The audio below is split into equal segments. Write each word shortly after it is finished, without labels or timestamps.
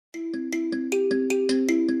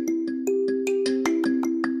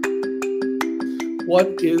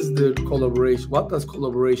what is the collaboration? What does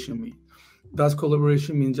collaboration mean? Does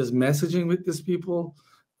collaboration mean just messaging with these people,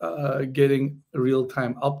 getting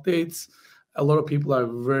real-time updates? A lot of people are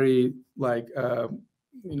very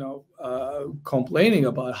complaining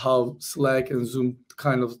about how Slack and Zoom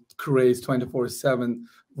kind of creates 24/7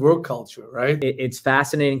 work culture, right? It's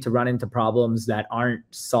fascinating to run into problems that aren't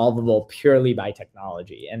solvable purely by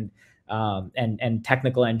technology and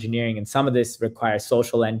technical engineering. And some of this requires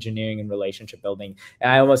social engineering and relationship building.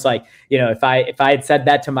 And I almost if I had said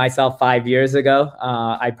that to myself 5 years ago,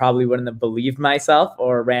 I probably wouldn't have believed myself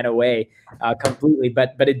or ran away completely.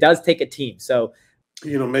 But it does take a team. So,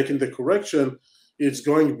 making the correction, it's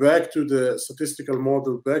going back to the statistical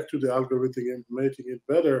model, back to the algorithm and making it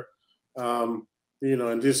better.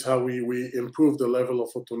 And this is how we improve the level of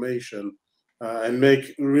automation and make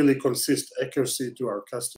really consistent accuracy to our customers.